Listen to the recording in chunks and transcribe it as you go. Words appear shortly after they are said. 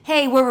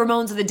Hey, we're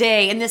Ramones of the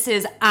Day, and this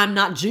is I'm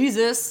Not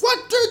Jesus. 1,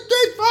 2,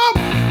 3, 4.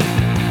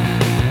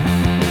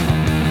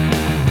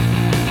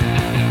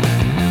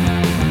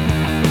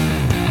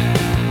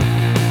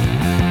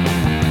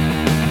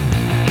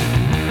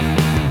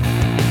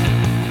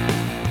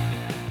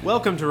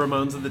 Welcome to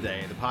Ramones of the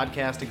Day, the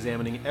podcast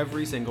examining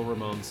every single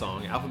Ramones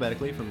song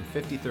alphabetically from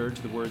 53rd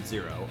to the word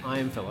zero. I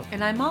am Philip.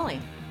 And I'm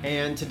Molly.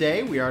 And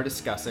today we are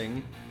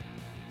discussing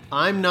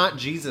I'm Not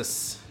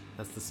Jesus.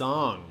 That's the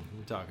song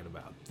we're talking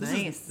about.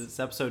 This is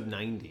episode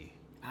 90.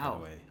 Wow. By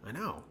the way. I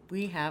know.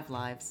 We have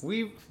lives.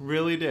 We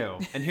really do.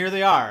 And here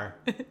they are.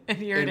 And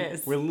here it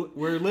is.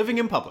 We're living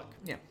in public.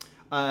 Yeah.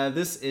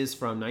 This is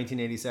from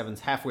 1987's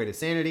Halfway to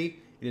Sanity.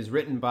 It is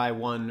written by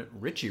one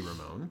Richie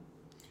Ramone.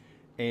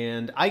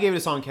 And I gave it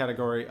a song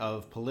category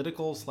of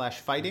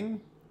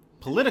political/fighting.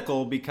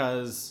 Political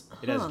because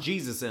it has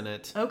Jesus in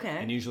it. Okay.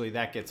 And usually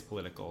that gets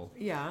political.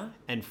 Yeah.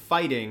 And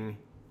fighting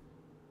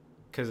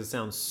because it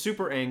sounds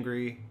super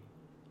angry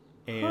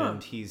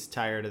and he's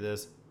tired of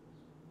this.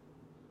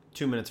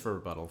 2 minutes for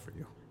rebuttal for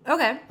you.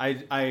 Okay.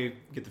 I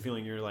get the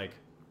feeling you're like,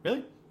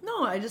 really?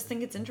 No, I just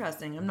think it's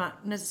interesting. I'm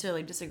not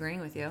necessarily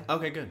disagreeing with you.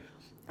 Okay, good.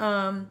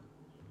 I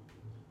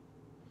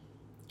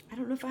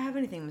don't know if I have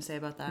anything to say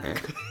about that.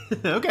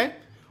 Okay.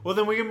 Well,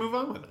 then we can move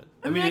on with it.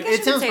 I mean, I guess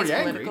it sounds it's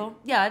pretty political. angry.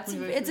 Yeah,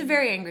 it's a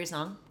very angry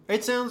song.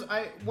 It sounds.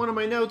 One of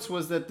my notes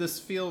was that this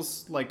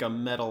feels like a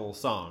metal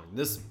song.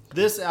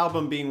 This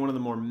album being one of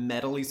the more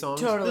metal-y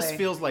songs. Totally. This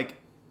feels like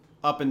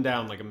up and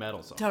down like a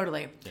metal song.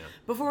 Totally. Yeah.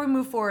 Before we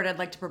move forward, I'd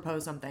like to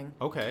propose something.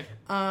 Okay.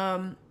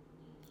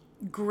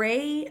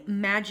 Gray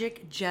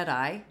Magic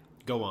Jedi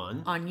Go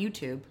on. on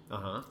YouTube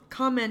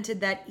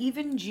commented that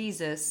even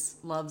Jesus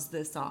loves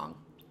this song.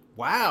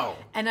 Wow.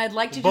 And I'd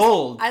like to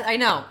Bold. I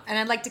know. And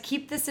I'd like to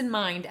keep this in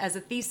mind as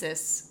a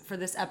thesis for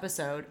this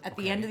episode. At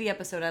the end of the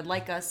episode, I'd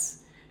like us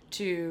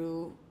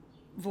to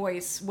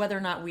voice whether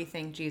or not we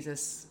think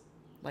Jesus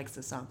likes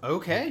this song.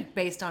 Okay.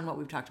 Based on what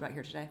we've talked about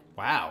here today.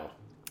 Wow.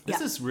 This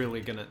Yeah. is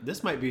really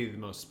this might be the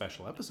most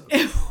special episode.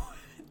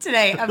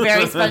 Today, a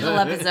very special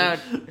episode.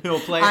 They'll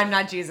play, I'm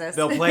Not Jesus.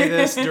 They'll play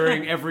this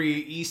during every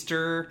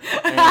Easter,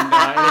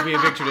 and it'll be a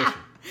big tradition.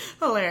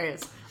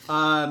 Hilarious.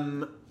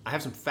 I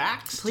have some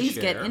facts Please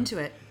to get share. into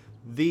it.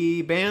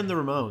 The band The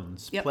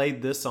Ramones Yep.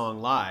 played this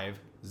song live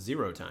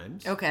 0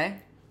 times.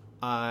 Okay.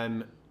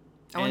 I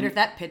wonder if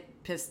that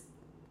pissed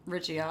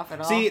Richie off at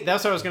all. See,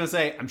 that's what I was going to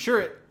say. I'm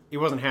sure he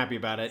wasn't happy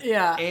about it.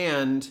 Yeah.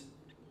 And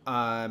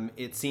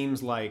it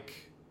seems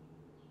like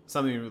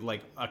something with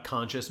like a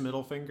conscious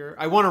middle finger.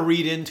 I want to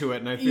read into it,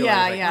 and I feel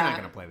like we're not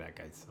going to play that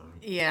guy's song.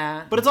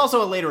 Yeah. But it's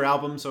also a later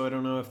album, so I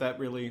don't know if that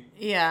really,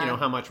 Yeah.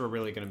 how much we're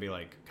really going to be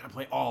like, gotta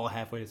play all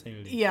Halfway to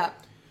Sanity. Yeah.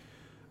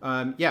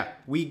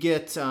 We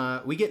get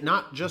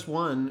not just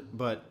one,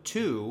 but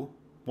 2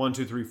 1,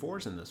 2, 3,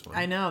 4s in this one.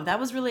 I know. That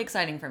was really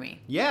exciting for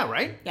me. Yeah,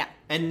 right? Yeah.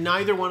 And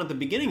neither one at the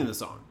beginning of the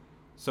song.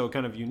 So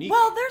kind of unique.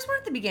 Well, there's one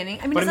at the beginning.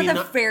 I mean, But it's not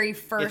the very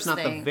first It's not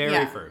thing. the very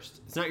Yeah.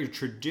 first. It's not your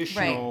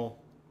traditional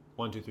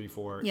 1, 2, 3,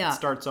 4. Yeah. It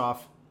starts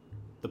off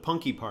the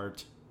punky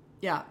part,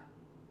 Yeah.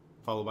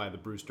 followed by the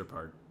Brewster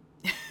part.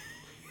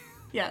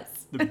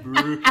 Yes. The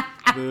brewing,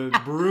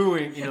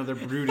 they're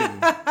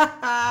brooding.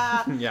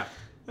 Yeah.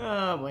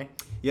 Oh, boy.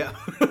 Yeah.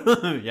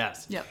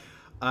 Yes. Yep.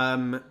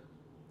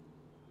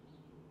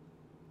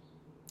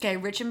 Okay,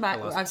 written by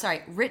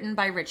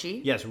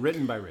Richie. Yes,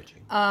 written by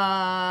Richie.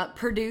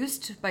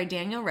 Produced by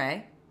Daniel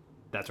Ray.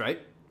 That's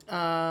right.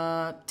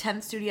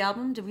 10th studio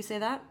album. Did we say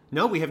that?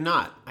 No, we have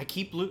not.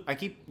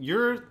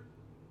 You're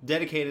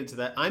dedicated to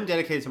that. I'm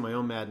dedicated to my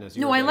own madness.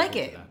 You're No, I like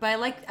dedicated it, to that.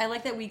 but I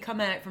like that we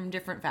come at it from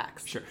different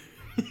facts. Sure.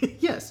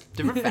 Yes,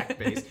 different fact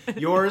base.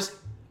 Yours,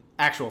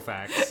 actual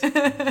facts.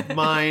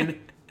 Mine,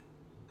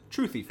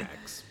 truthy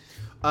facts.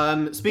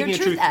 Speaking They're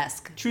of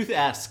truth-esque.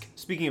 Truth-esque.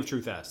 Speaking of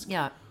truth-esque.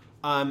 Yeah.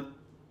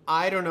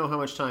 I don't know how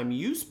much time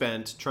you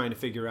spent trying to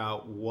figure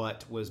out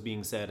what was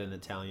being said in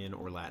Italian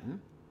or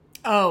Latin.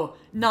 Oh,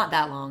 not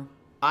that long.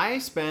 I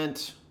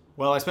spent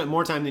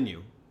more time than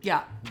you,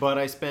 Yeah. but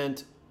I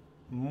spent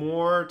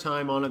more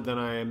time on it than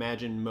I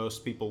imagine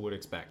most people would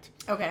expect.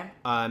 Okay.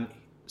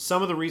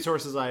 Some of the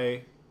resources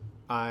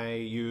I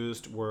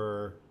used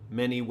were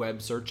many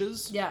web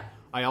searches. Yeah.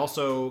 I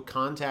also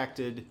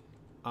contacted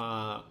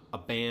a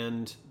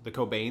band, the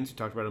Cobains, we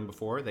talked about them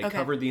before. They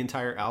covered the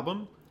entire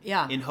album.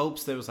 Yeah. In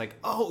hopes that it was like,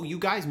 oh, you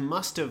guys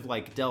must have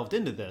like delved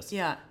into this.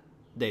 Yeah.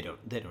 They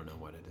don't know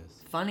what it is.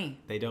 Funny.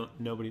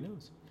 Nobody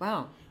knows.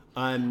 Wow.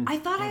 I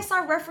thought I saw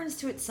reference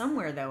to it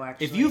somewhere though,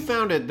 actually. If you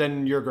found it,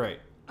 then you're great.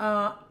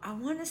 I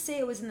want to say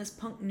it was in this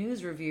Punk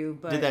News review,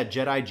 but Did that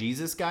Jedi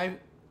Jesus guy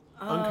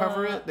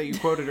uncover it that you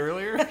quoted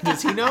earlier?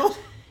 Does he know?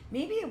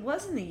 maybe it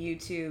was in the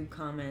YouTube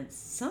comments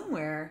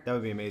somewhere. That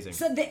would be amazing.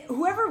 So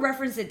whoever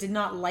referenced it did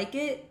not like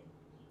it,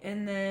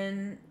 and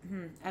then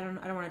I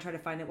don't want to try to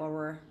find it while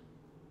we're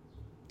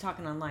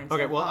talking online. So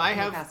Okay, well, I'll I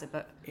have pass it,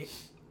 but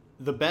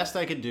the best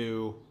I could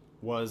do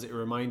was it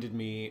reminded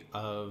me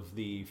of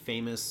the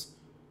famous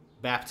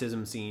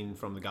baptism scene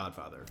from The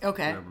Godfather.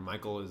 Okay. Remember,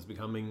 Michael is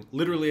becoming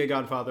literally a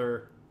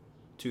godfather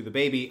to the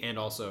baby and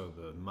also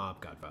the mob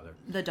godfather.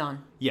 The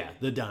Don. Yeah,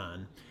 the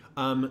Don.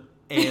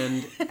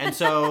 And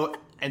so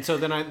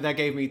then that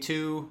gave me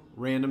two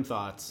random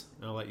thoughts.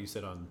 And I'll let you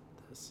sit on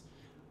this.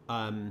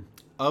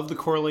 Of the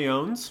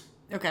Corleones,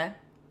 Okay.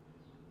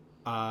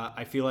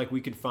 I feel like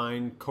we could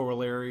find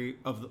corollary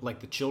of like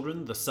the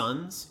children, the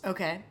sons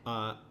Okay.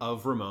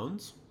 of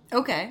Ramones.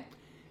 Okay.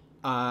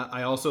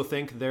 I also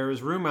think there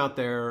is room out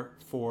there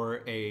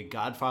for a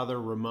Godfather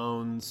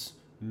Ramones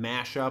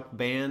mashup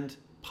band,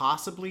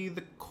 possibly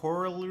the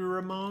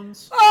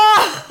Corleones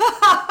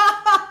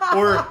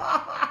or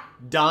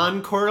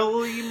Don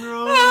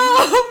Corleone.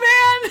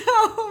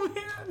 Oh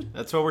man!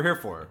 That's what we're here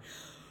for.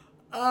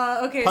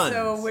 Okay, Puns.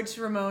 so which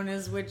Ramon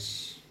is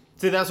which?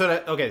 See, that's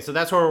what. So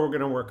that's what we're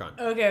gonna work on.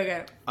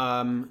 Okay.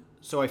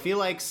 So I feel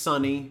like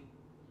Sonny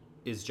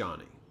is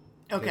Johnny.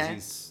 Okay. Because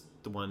he's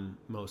the one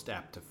most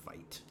apt to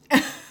fight.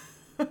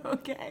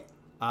 Okay.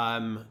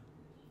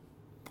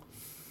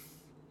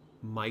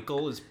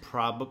 Michael is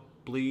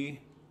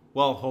probably...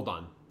 Well, hold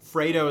on.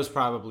 Fredo is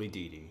probably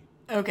Dee Dee.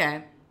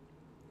 Okay.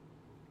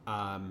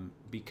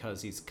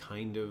 Because he's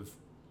kind of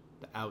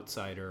the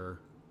outsider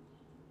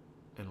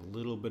and a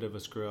little bit of a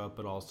screw-up,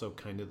 but also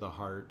kind of the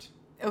heart.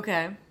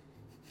 Okay.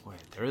 Boy,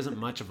 there isn't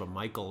much of a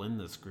Michael in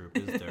this group,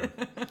 is there?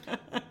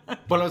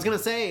 But I was going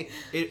to say,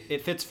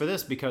 it fits for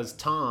this because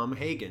Tom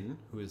Hagen,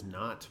 who is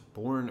not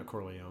born a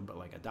Corleone, but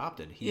like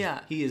adopted, he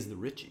is the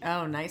Richie.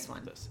 Oh, nice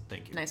one.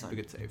 Thank you. Nice one. A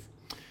good save.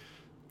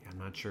 Yeah, I'm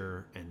not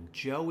sure. And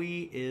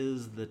Joey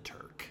is the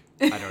Turk.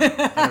 I don't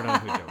know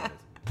who Joey is.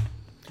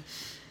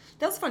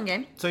 That was a fun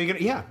game. So you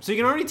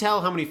can already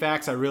tell how many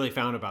facts I really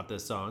found about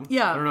this song.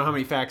 Yeah. I don't know how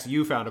many facts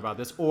you found about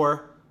this,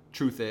 or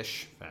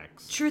truthish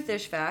facts.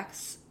 Truthish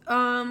facts.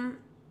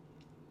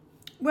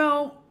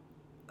 Well,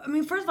 I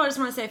mean, first of all, I just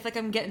want to say I feel like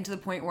I'm getting to the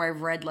point where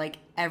I've read like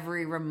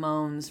every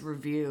Ramones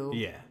review.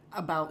 Yeah.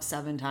 About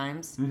 7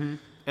 times. Mm-hmm.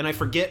 And I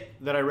forget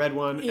that I read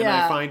one, and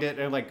I find it,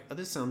 and I'm like, oh,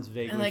 this sounds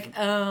vaguely... And like,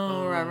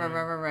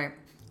 right.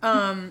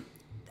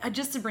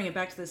 Just to bring it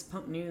back to this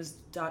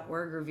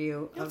punknews.org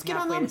review of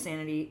Halfway to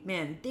Sanity,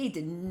 man, they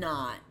did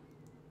not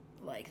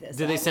like this.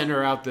 Did they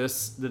single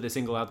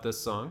out this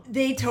song?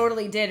 They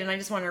totally did, and I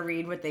just want to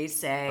read what they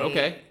say.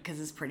 Okay. Because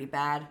it's pretty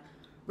bad.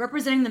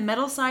 Representing the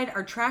metal side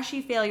are trashy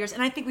failures,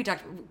 and I think we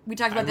talked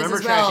about this as well.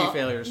 Remember trashy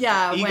failures.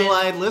 Yeah,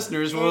 eagle-eyed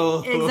listeners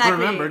will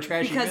remember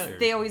trashy failures.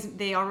 Because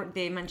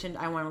they mentioned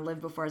 "I Want to Live"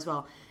 before as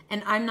well,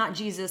 and "I'm Not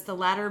Jesus," the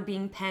latter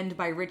being penned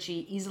by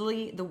Richie,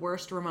 easily the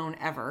worst Ramone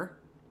ever.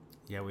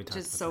 Yeah, we talked.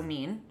 Just so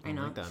mean. I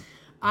know. Like that.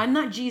 I'm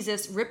Not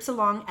Jesus rips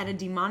along at a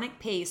demonic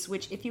pace,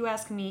 which, if you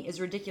ask me, is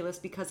ridiculous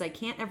because I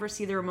can't ever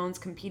see the Ramones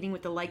competing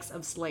with the likes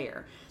of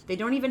Slayer. They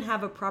don't even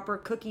have a proper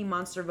Cookie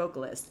Monster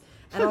vocalist.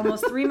 At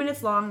almost 3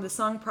 minutes long, the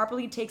song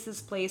properly takes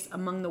its place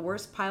among the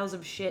worst piles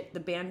of shit the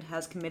band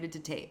has committed to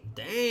tape.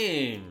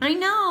 Dang. I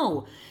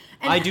know.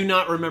 And I do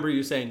not remember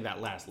you saying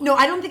that last line. No,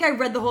 I don't think I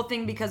read the whole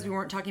thing because we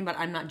weren't talking about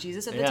I'm Not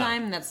Jesus at the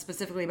time, and that's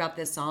specifically about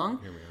this song.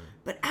 Here we are.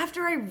 But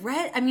after I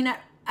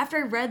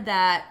read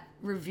that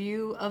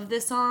review of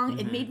this song,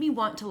 it made me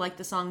want to like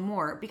the song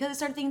more because I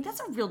started thinking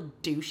that's a real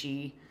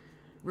douchey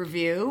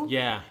review.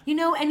 Yeah. You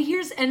know,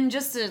 and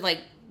just to like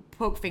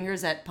poke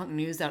fingers at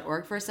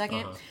punknews.org for a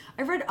second,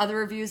 I've read other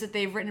reviews that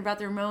they've written about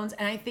the Ramones,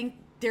 and I think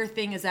their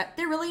thing is that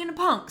they're really into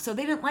punk, so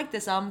they didn't like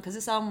this album because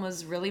this album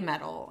was really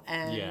metal,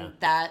 and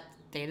that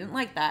they didn't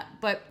like that.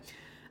 But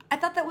I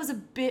thought that was a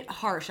bit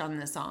harsh on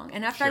this song,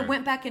 and after I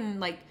went back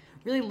and like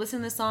really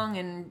listened to the song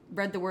and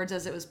read the words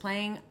as it was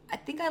playing, I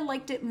think I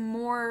liked it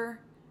more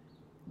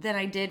than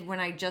I did when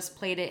I just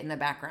played it in the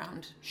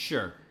background.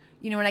 Sure.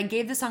 You know, when I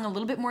gave the song a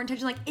little bit more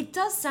attention, like it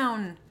does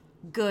sound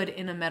good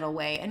in a metal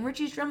way, and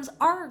Richie's drums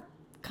are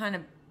kind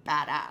of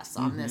badass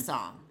on this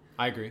song.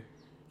 I agree.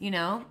 You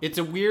know? It's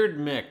a weird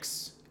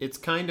mix. It's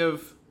kind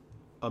of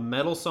a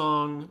metal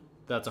song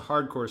that's a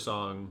hardcore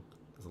song.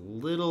 It's a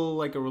little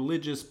like a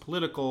religious,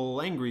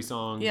 political, angry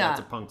song that's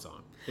a punk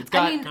song. It's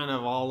got kind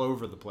of all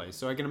over the place.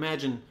 So I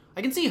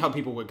can see how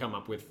people would come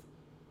up with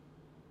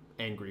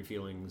angry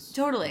feelings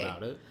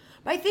about it.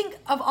 But I think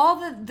of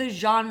all the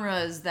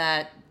genres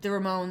that the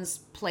Ramones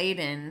played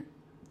in,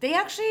 they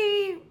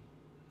actually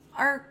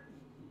are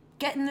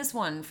getting this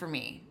one for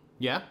me.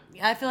 Yeah?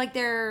 I feel like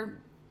they're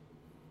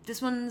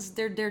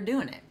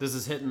doing it. This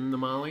is hitting the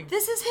Molly?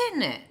 This is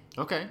hitting it.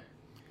 Okay.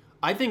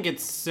 I think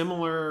it's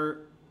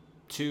similar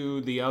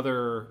to the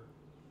other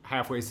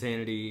Halfway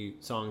Sanity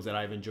songs that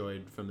I've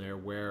enjoyed from there,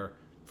 where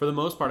for the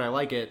most part I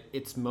like it.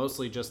 It's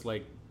mostly just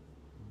like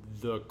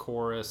the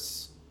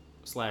chorus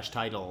 /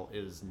 title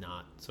is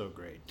not so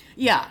great.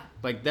 Yeah.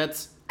 Like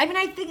that's... I mean,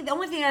 I think the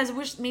only thing I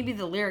wish maybe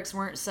the lyrics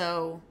weren't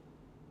so...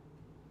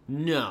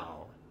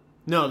 No,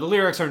 the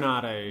lyrics are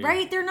not a...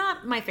 Right? They're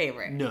not my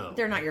favorite. No.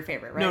 They're not your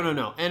favorite, right?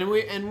 No.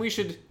 And we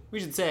should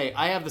say,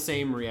 I have the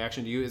same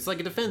reaction to you. It's like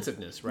a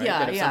defensiveness, right? Yeah,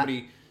 that if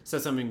somebody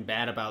says something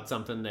bad about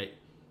something that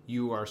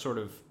you are sort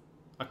of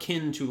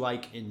akin to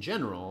like in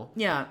general,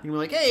 you're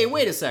like, hey,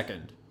 wait a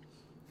second.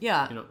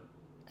 Yeah. You know,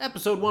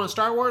 episode 1 of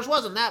Star Wars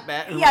wasn't that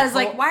bad. And it's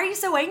like, why are you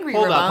so angry,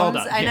 Ramones? Hold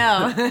up. I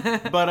know.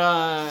 But,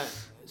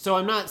 So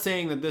I'm not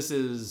saying that this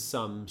is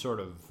some sort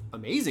of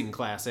amazing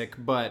classic,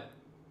 but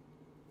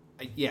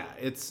yeah,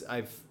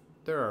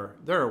 there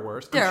are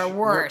worse. There are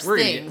worse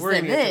things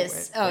than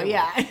this. Oh,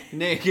 yeah.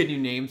 Can you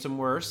name some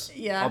worse?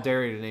 Yeah. I'll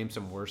dare you to name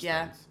some worse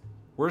Yeah. things.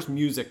 Worse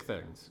music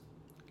things.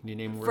 Can you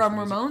name worse From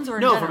music? Ramones or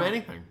in no, general? from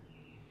anything.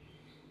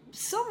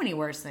 So many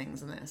worse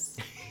things than this.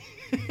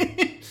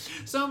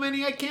 So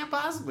many I can't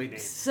possibly name.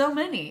 So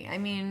many. I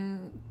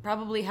mean,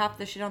 probably half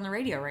the shit on the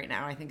radio right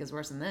now I think is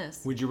worse than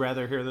this. Would you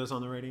rather hear this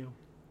on the radio?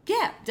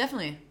 Yeah,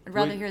 definitely. I'd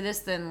rather hear this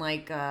than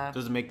like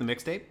Does it make the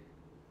mixtape?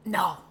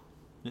 no.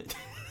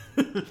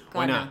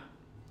 Why God, not?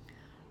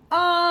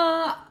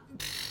 no.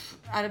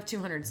 Out of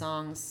 200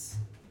 songs.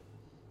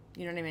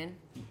 You know what I mean?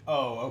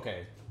 Oh,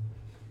 okay.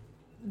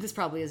 This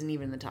probably isn't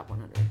even in the top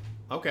 100.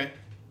 Okay.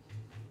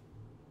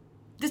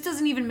 This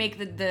doesn't even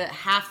make the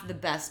half the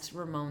best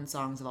Ramones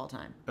songs of all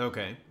time.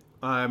 Okay.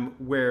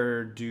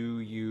 Where do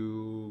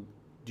you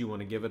want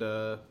to give it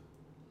a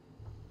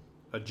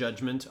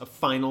judgment, a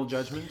final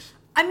judgment?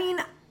 I mean,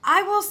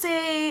 I will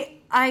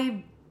say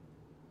I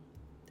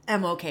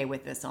am okay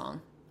with this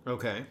song.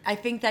 Okay. I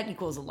think that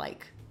equals a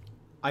like.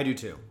 I do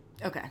too.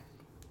 Okay.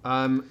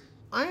 I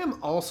am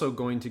also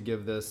going to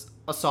give this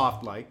a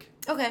soft like.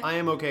 Okay. I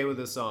am okay with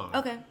this song.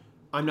 Okay.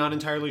 I'm not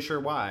entirely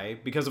sure why,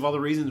 because of all the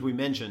reasons we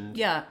mentioned.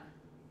 Yeah.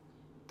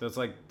 That's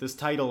like, this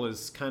title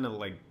is kind of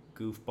like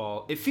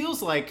goofball. It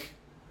feels like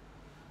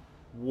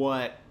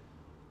what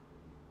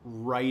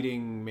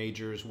writing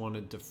majors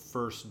wanted to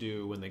first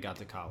do when they got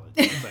to college.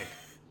 It's like,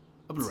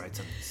 I'm gonna write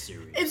something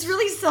serious. It's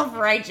really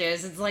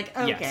self-righteous. It's like,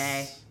 okay.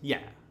 Yes. Yeah.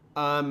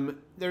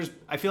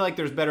 I feel like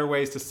there's better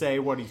ways to say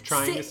what he's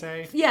trying to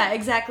say. Yeah,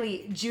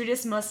 exactly.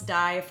 Judas must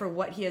die for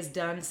what he has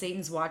done.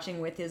 Satan's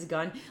watching with his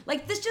gun.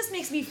 Like, this just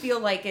makes me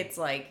feel like it's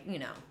like,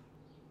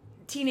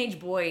 teenage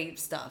boy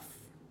stuff.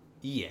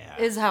 Yeah.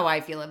 Is how I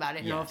feel about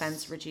it. No Yes.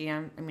 offense, Richie.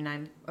 I'm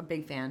a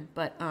big fan,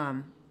 but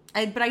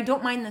I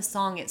don't mind the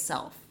song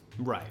itself.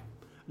 Right.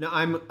 No,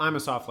 I'm a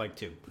soft like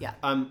too. Yeah.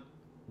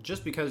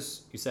 Just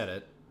because you said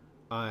it,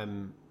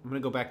 I'm gonna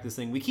go back to this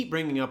thing. We keep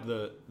bringing up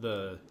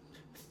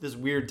this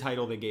weird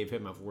title they gave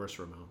him of Worst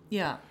Ramone.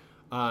 Yeah.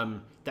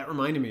 That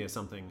reminded me of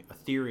something, a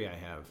theory I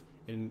have,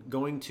 in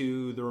going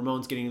to the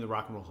Ramones getting into the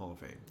Rock and Roll Hall of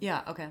Fame.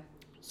 Yeah. Okay.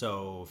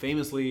 So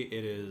famously,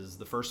 it is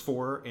the first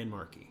four and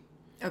Marky.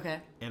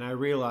 Okay. And I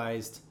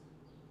realized,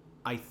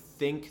 I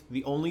think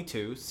the only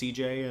two,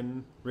 CJ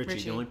and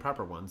Richie, the only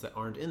proper ones that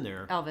aren't in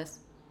there. Elvis.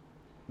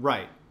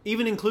 Right.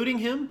 Even including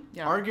him,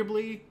 Yeah.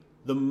 arguably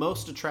the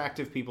most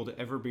attractive people to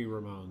ever be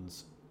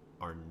Ramones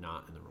are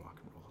not in the Rock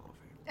and Roll Hall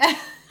of Fame.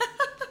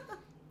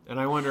 And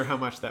I wonder how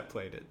much that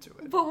played into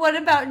it. But what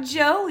about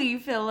Joey,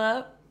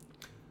 Philip?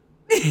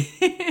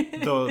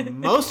 The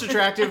most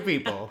attractive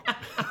people.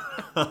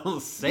 I'll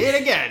say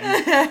it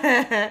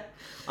again.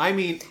 I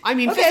mean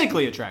okay.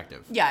 Physically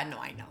attractive. Yeah, no,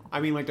 I know.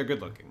 I mean, like, they're good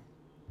looking.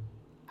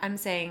 I'm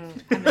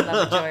saying I'm in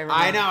love with Joey Ramone.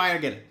 I know, I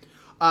get it.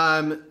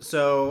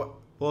 So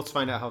let's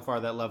find out how far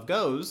that love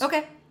goes.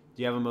 Okay.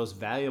 Do you have a most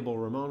valuable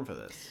Ramone for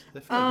this? I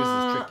feel like this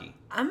is tricky.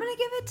 I'm gonna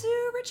give it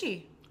to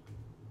Richie.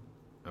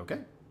 Okay.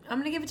 I'm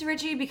gonna give it to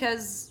Richie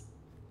because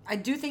I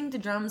do think the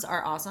drums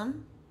are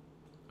awesome.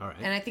 All right.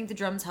 And I think the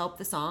drums help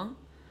the song.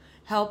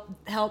 Help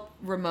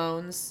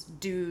Ramones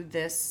do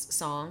this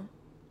song.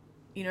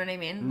 You know what I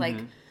mean? Mm-hmm. Like,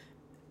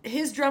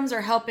 his drums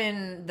are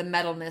helping the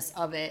metalness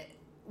of it,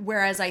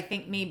 whereas I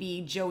think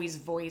maybe Joey's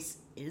voice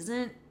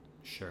isn't.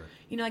 Sure.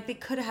 Like, they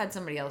could have had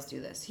somebody else do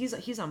this.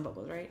 He's on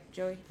vocals, right,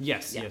 Joey?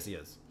 Yes, Yeah. yes, he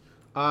is.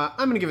 I'm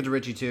going to give it to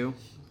Richie, too.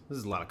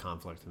 There's a lot of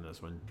conflict in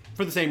this one.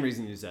 For the same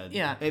reason you said.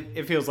 Yeah.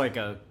 It feels like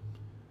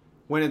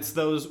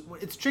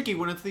it's tricky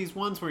when it's these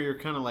ones where you're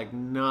kind of like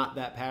not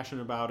that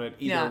passionate about it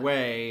either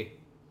way,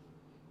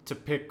 to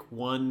pick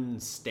one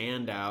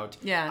standout.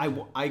 Yeah.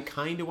 I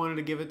kind of wanted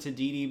to give it to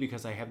Dee Dee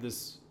because I have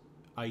this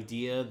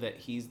idea that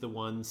he's the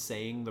one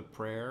saying the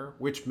prayer,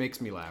 which makes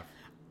me laugh.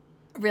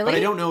 Really? But I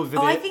don't know if it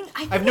is. I think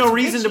I have no it's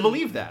reason to Richie.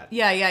 believe that.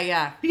 Yeah.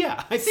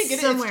 Yeah, I think it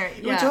is. Somewhere,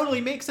 It yeah. would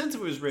totally make sense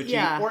if it was Richie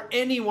or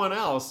anyone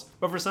else.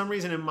 But for some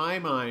reason, in my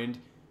mind,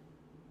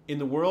 in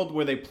the world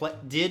where they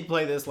did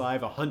play this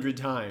live 100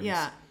 times,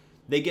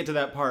 they get to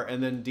that part,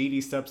 and then Dee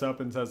Dee steps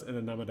up and says, "In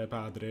the name of the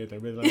Padre,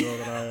 Amen."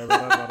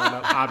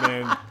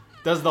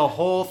 Does the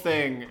whole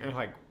thing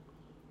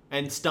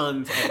and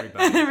stuns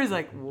everybody. Everybody's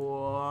like,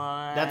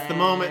 what? That's the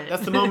moment.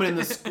 That's the moment in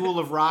the School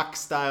of Rock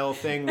style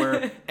thing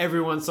where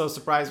everyone's so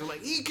surprised. We're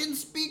like, he can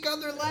speak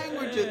other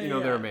languages.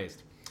 They're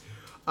amazed.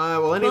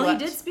 He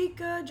did speak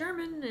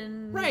German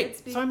and right. He did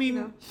speak, so I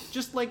mean,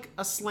 just like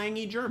a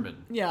slangy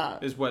German. Yeah.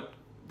 Is what.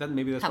 Then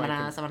maybe that's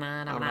why.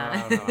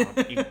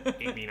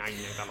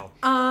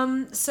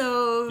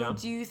 So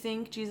do you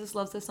think Jesus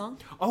loves this song?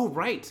 Oh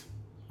right,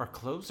 our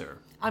closer.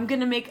 I'm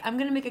gonna make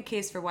a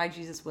case for why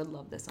Jesus would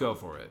love this song. Go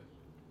for it.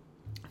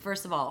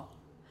 First of all,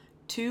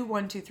 2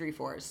 1 2 3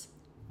 4s.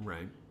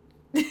 Right.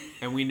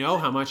 And we know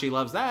how much he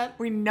loves that.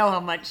 We know how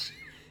much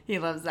he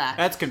loves that.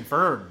 That's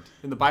confirmed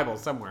in the Bible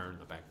somewhere in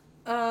the back.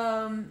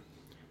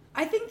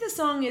 I think the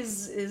song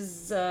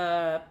is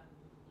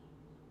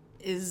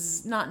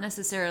not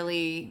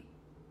necessarily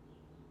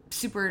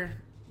super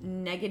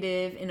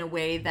negative in a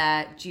way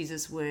that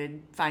Jesus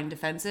would find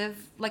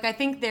defensive. Like, I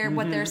think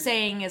what they're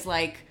saying is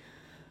like,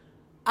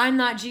 I'm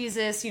not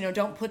Jesus,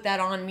 don't put that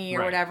on me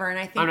or whatever. And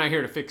I think I'm not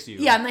here to fix you.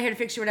 Yeah, I'm not here to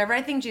fix you or whatever.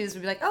 I think Jesus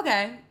would be like,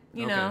 okay,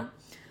 you know.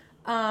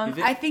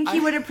 I think he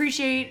would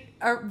appreciate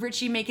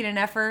Richie making an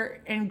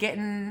effort and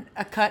getting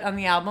a cut on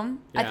the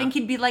album. Yeah. I think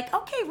he'd be like,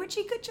 okay,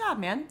 Richie, good job,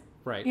 man.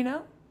 Right.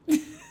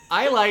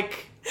 I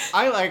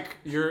like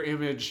your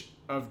image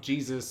of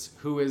Jesus,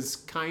 who is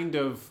kind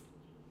of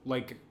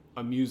like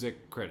a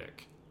music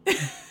critic,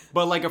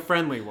 but like a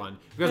friendly one.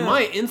 Because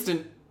my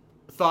instant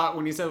thought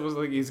when he said was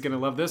like he's gonna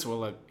love this, well,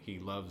 like, he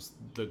loves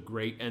the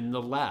great and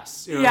the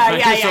less. Yeah.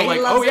 So He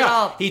like, loves it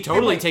all. he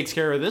totally takes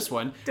care of this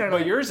one. Totally.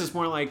 But yours is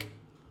more like,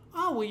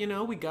 oh,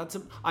 well, we got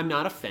some. I'm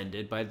not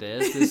offended by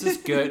this. This is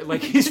good.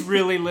 Like, he's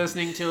really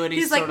listening to it.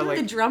 He's like, sort of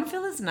the drum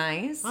fill is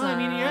nice. I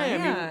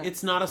mean,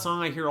 it's not a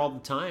song I hear all the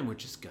time,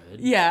 which is good.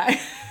 Yeah.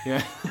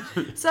 Yeah.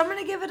 So I'm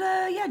gonna give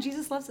it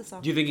Jesus loves this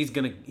song. Do you think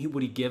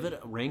would he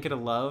rank it a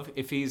love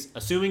if he's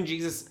assuming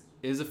Jesus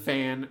is a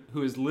fan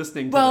who is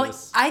listening to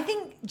this? I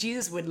think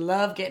Jesus would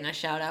love getting a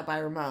shout out by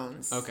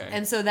Ramones. Okay.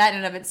 And so that in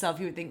and of itself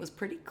he would think was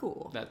pretty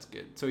cool. That's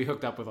good. So he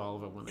hooked up with all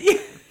of it when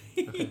they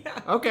Yeah.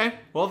 Okay.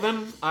 Well,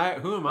 then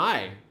who am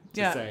I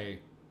to say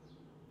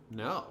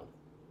no?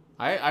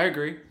 I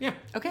agree. Yeah.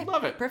 Okay.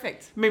 Love it.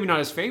 Perfect. Maybe not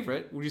his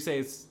favorite. Would you say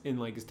it's in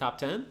like his top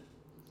 10?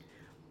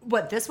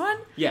 What, this one?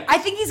 Yeah. I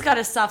think he's got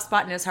a soft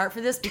spot in his heart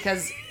for this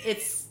because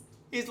it's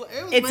It's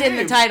in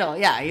the title.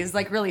 Yeah, he's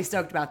like really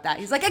stoked about that.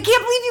 He's like, I can't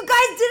believe you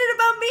guys did it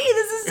about me.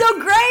 This is so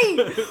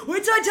great.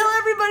 Wait till I tell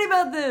everybody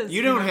about this.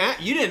 You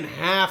didn't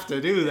have to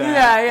do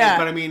that. Yeah.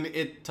 But I mean,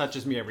 it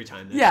touches me every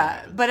time.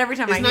 But every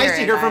time it's I nice hear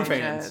to it, hear from I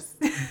fans.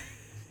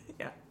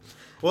 yeah.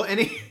 Well,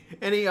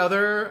 any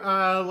other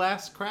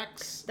last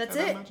cracks? That's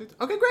about it.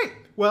 Magic? Okay, great.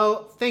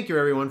 Well, thank you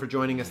everyone for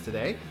joining us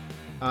today.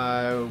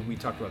 We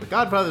talked about The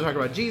Godfather, talked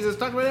about Jesus,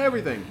 talked about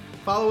everything.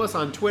 Follow us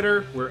on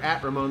Twitter. We're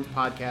at Ramones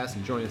Podcast,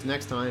 and join us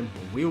next time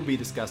when we will be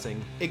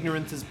discussing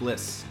Ignorance is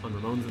Bliss on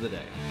Ramones of the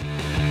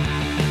Day.